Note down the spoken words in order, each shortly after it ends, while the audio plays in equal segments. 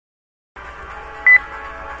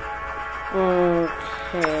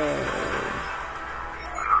Okay.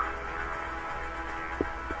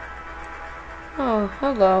 Oh,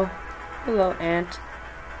 hello. Hello, ant.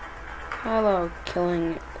 Hello,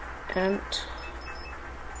 killing ant.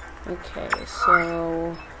 Okay,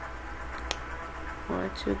 so I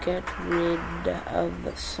want to get rid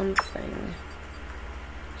of something.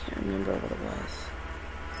 Can't remember what it was.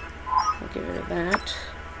 I'll get rid of that.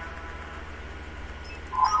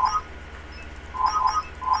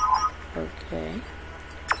 Okay.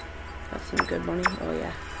 That's some good money. Oh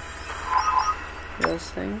yeah. Those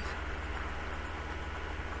things.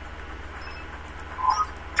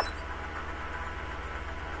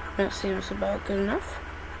 That seems about good enough.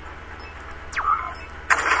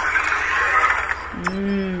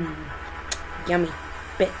 Yummy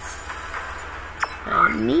bits.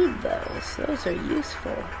 I need those. Those are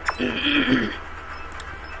useful.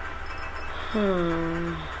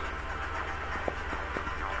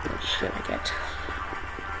 What should I get?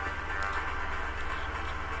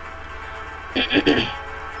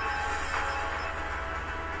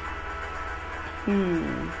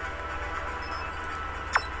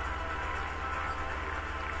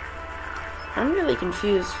 I'm really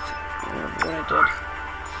confused what I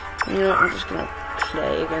did. You know, I'm just gonna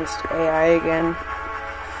play against AI again.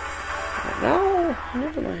 No,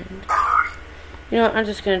 never mind. You know what, I'm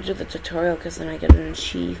just gonna do the tutorial because then I get an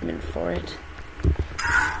achievement for it.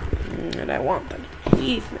 And I want the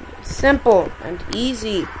achievement. It's simple and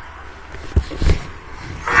easy.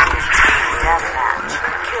 Deathmatch.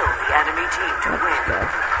 Kill the enemy team to win. The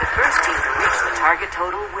first team to reach the target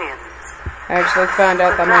total wins. I actually found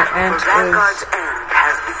out that my ant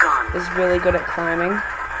is really good at climbing.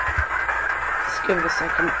 Just give it a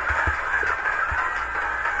second.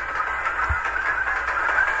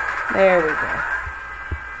 There we go.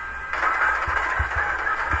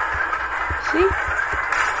 See?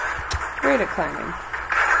 Great at climbing.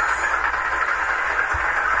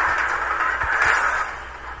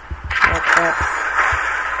 Like that.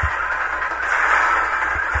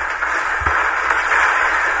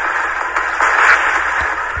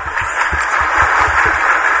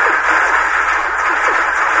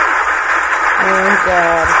 Oh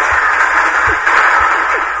God.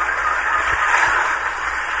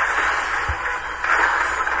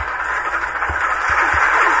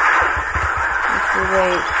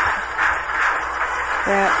 Wait.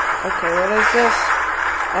 That. Okay, what is this?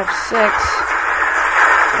 F6.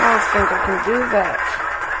 I don't think I can do that.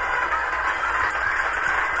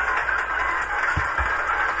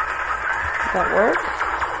 Did that work?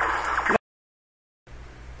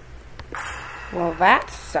 No. Well, that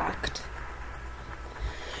sucked.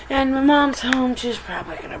 And my mom's home. She's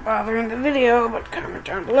probably gonna bother in the video, but comment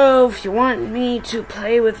down below if you want me to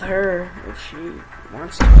play with her. If she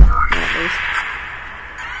wants to, at least.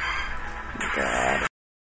 God.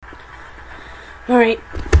 Alright,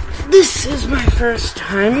 this is my first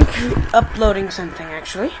time uploading something,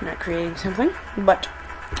 actually. Not creating something, but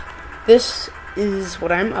this is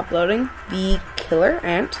what I'm uploading, the killer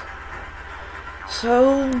ant.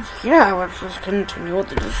 So, yeah, let's just continue with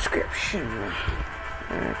the description.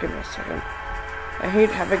 Give me a second. I hate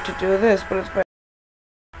having to do this, but it's better.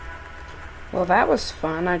 Well, that was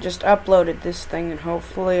fun. I just uploaded this thing, and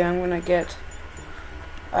hopefully I'm gonna get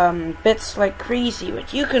bits like crazy,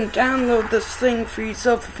 but you can download this thing for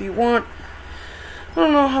yourself if you want. I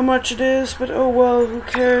don't know how much it is, but oh well, who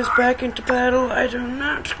cares? Back into battle. I do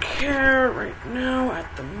not care right now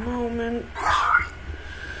at the moment.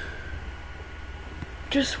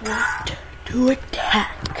 Just want to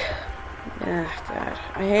attack. Ah, God.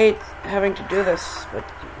 I hate having to do this, but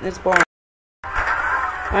it's boring.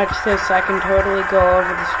 Watch this, I can totally go over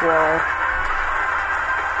this wall.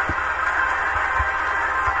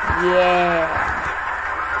 Yeah.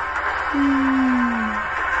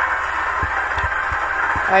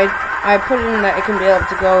 I put in that it can be able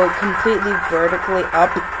to go completely vertically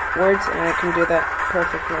upwards, and I can do that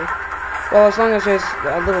perfectly. Well, as long as there's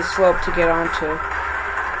a little slope to get onto.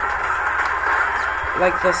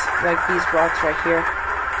 Like this, like these blocks right here.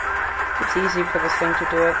 It's easy for this thing to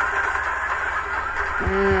do it.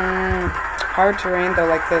 Hard terrain though,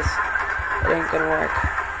 like this. It ain't gonna work.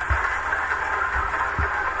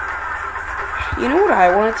 You know what I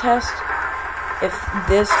want to test? If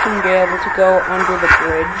this can be able to go under the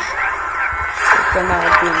bridge, then that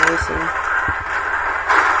would be amazing.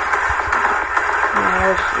 Yeah, I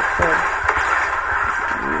wish it could.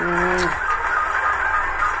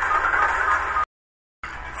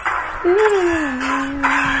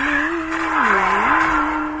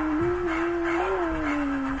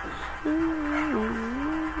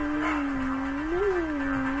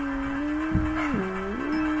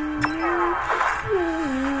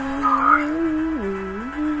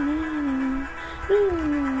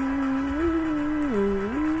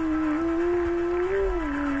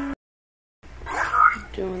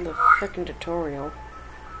 freaking tutorial.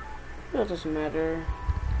 That doesn't matter.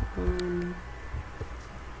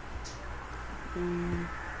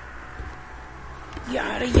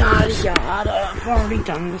 Yada yada yada. I've already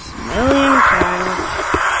done this a million times.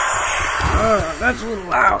 That's a little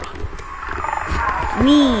loud.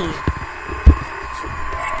 Me.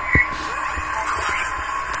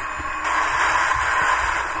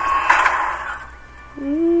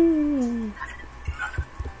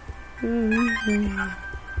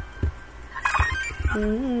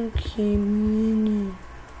 Okay, Minnie.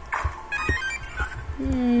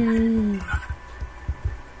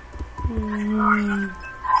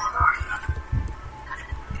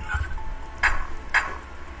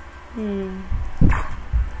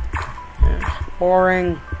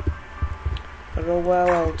 Boring. But oh well,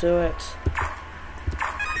 I'll do it.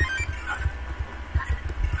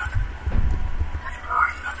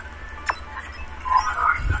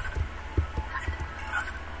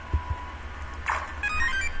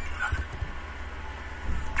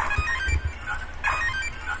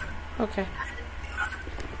 Okay.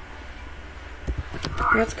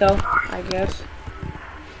 Let's go, I guess.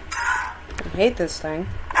 I hate this thing.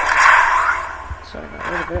 So I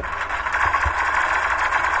got rid of it.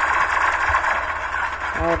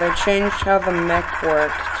 Oh, they changed how the mech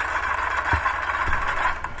worked.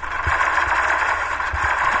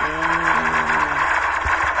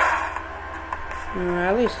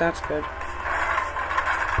 At least that's good.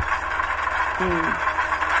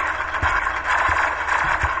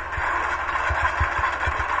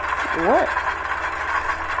 What?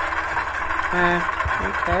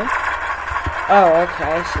 Okay. Oh, okay,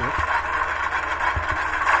 I see.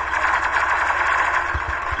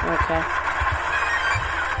 Okay.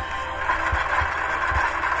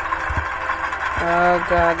 Oh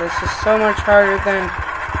god, this is so much harder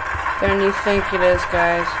than you think it is,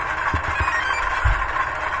 guys.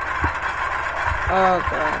 Oh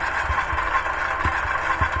god.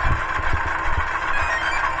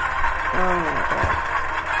 Oh my god.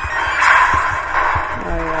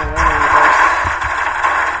 Oh yeah, oh my god.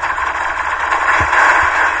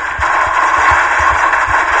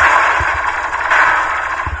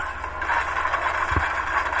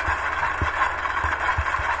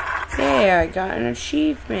 Yeah, I got an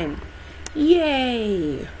achievement.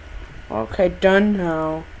 Yay! Okay, done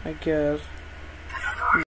now, I guess.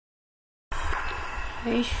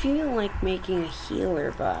 I feel like making a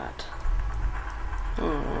healer bot.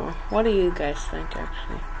 Oh, what do you guys think,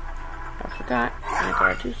 actually? I forgot. I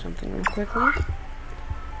gotta do something real quickly.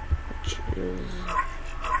 Which is...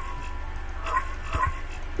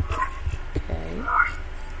 Okay.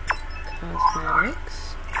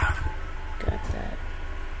 Cosmetics. Got that.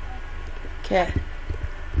 Okay.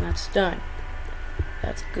 That's done.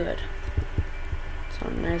 That's good. So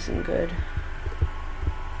nice and good.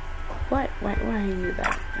 What? Why are you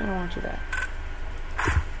that? I don't want you that.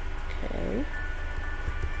 Okay.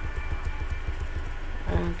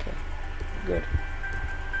 Okay. Good.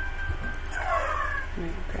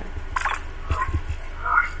 Okay.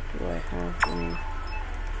 Do I have any of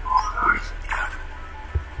these?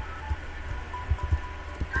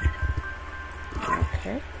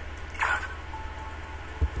 Okay.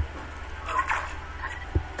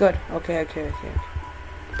 Good. Okay.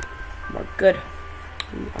 We're good.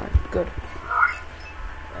 We are good.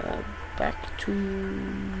 Back to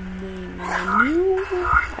main menu,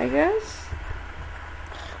 I guess?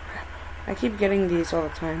 Oh, crap. I keep getting these all the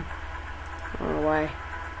time. I don't know why.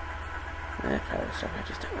 That probably stuff I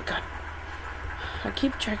just did. Oh my god. I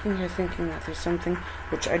keep checking here thinking that there's something,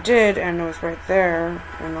 which I did, and it was right there,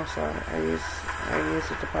 and also I use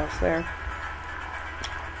it to pass there.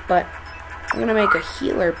 But I'm gonna make a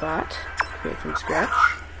healer bot, create from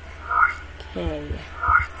scratch. Okay.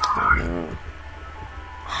 Oh no.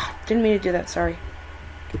 Didn't mean to do that, sorry.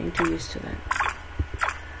 Getting too used to that.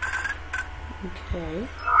 Okay.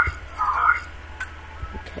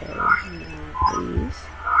 Okay, now please.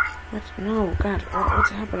 What? No, god, what's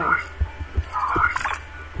happening?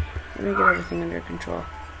 Let me get everything under control.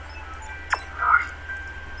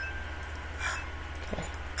 Okay.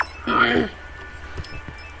 Okay,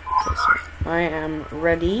 so I am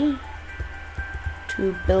ready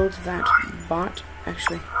to build that bot.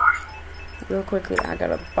 Actually, real quickly, I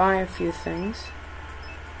gotta buy a few things.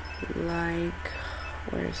 Like,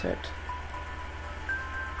 where is it?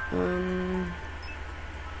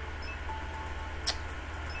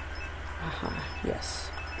 Yes.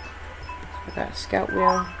 So I got a scout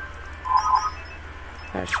wheel.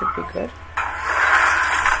 That should be good.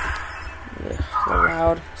 Ugh, so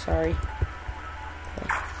loud, sorry. Okay.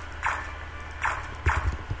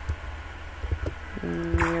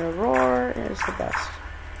 Roar is the best.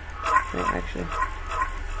 Wait, actually.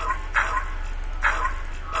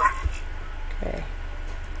 Okay.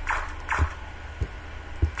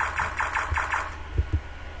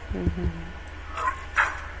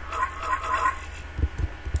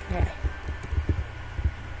 Okay.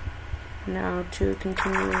 Now to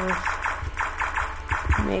continue with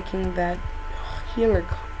making that healer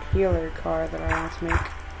car that I want to make.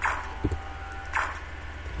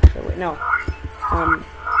 So wait, no.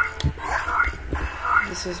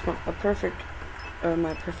 This is my perfect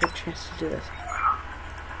chance to do this.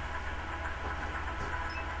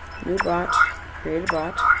 New bot, create a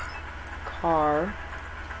bot, car,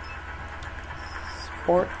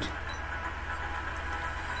 sport,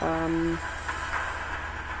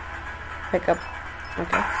 pickup.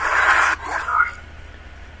 Okay.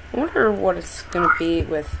 I wonder what it's gonna be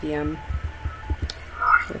with the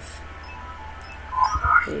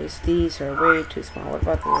these are way too small. What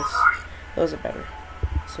about those? Those are better.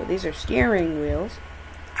 So these are steering wheels.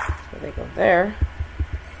 So they go there.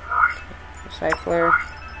 Recycler.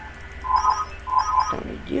 Don't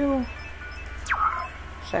need you.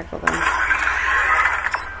 Recycle them.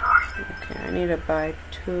 Okay, I need to buy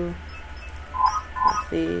 2 of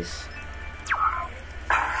these.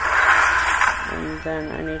 And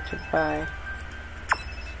then I need to buy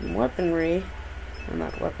some weaponry. And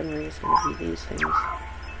that weaponry is going to be these things.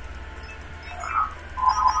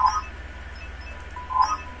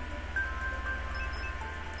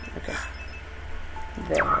 Okay.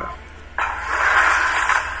 There.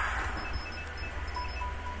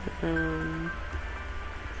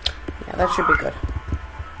 Yeah, that should be good.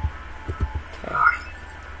 Okay.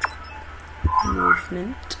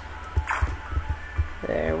 Movement.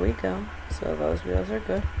 There we go. So those wheels are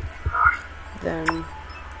good. Then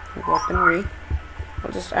weaponry.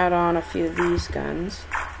 I'll just add on a few of these guns.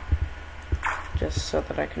 Just so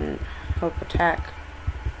that I can help attack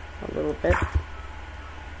a little bit.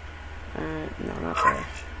 No, not there.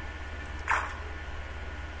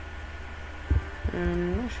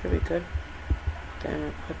 That should be good. Then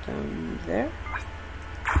I put them there.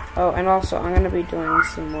 Oh, and also I'm going to be doing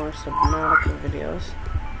some more Subnautica videos.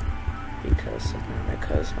 Because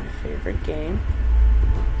Subnautica is my favorite game.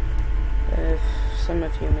 If some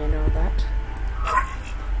of you may know that.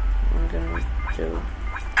 I'm going to do...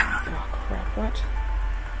 Oh crap, what?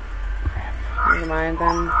 Crap. Never mind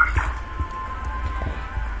then.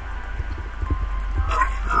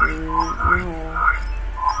 No.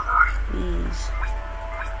 These.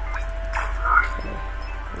 Okay.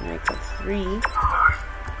 I'll make that 3.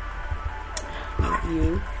 Not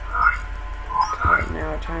you. Okay, now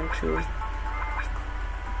time to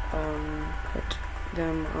put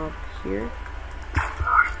them up here.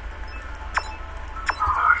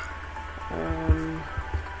 I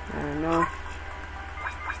don't know.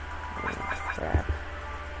 Oh, crap.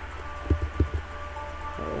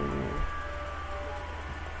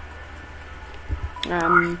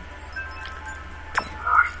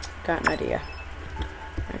 Got an idea.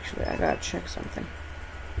 Actually, I gotta check something.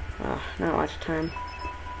 Not much time.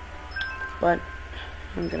 But,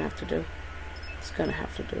 I'm gonna have to do. It's gonna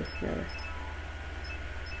have to do, rather.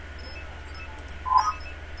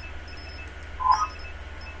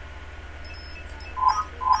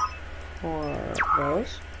 For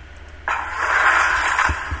those.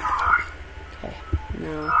 Okay,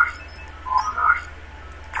 now.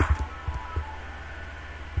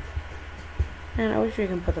 Man, I wish we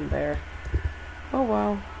can put them there. Oh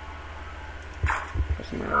well.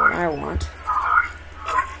 Doesn't matter what I want.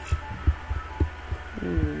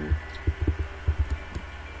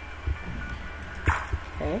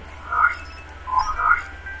 Okay.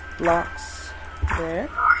 Blocks there.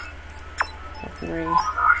 Weaponry.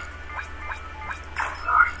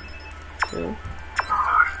 2.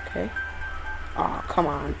 Okay. Oh, come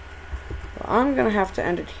on. Well, I'm gonna have to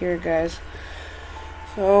end it here, guys.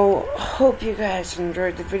 So, hope you guys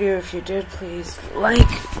enjoyed the video. If you did, please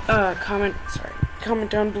comment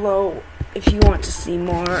down below if you want to see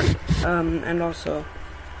more, and also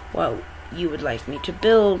what you would like me to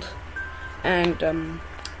build, and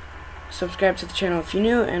subscribe to the channel if you're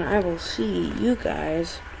new, and I will see you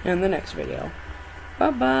guys in the next video.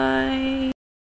 Bye-bye!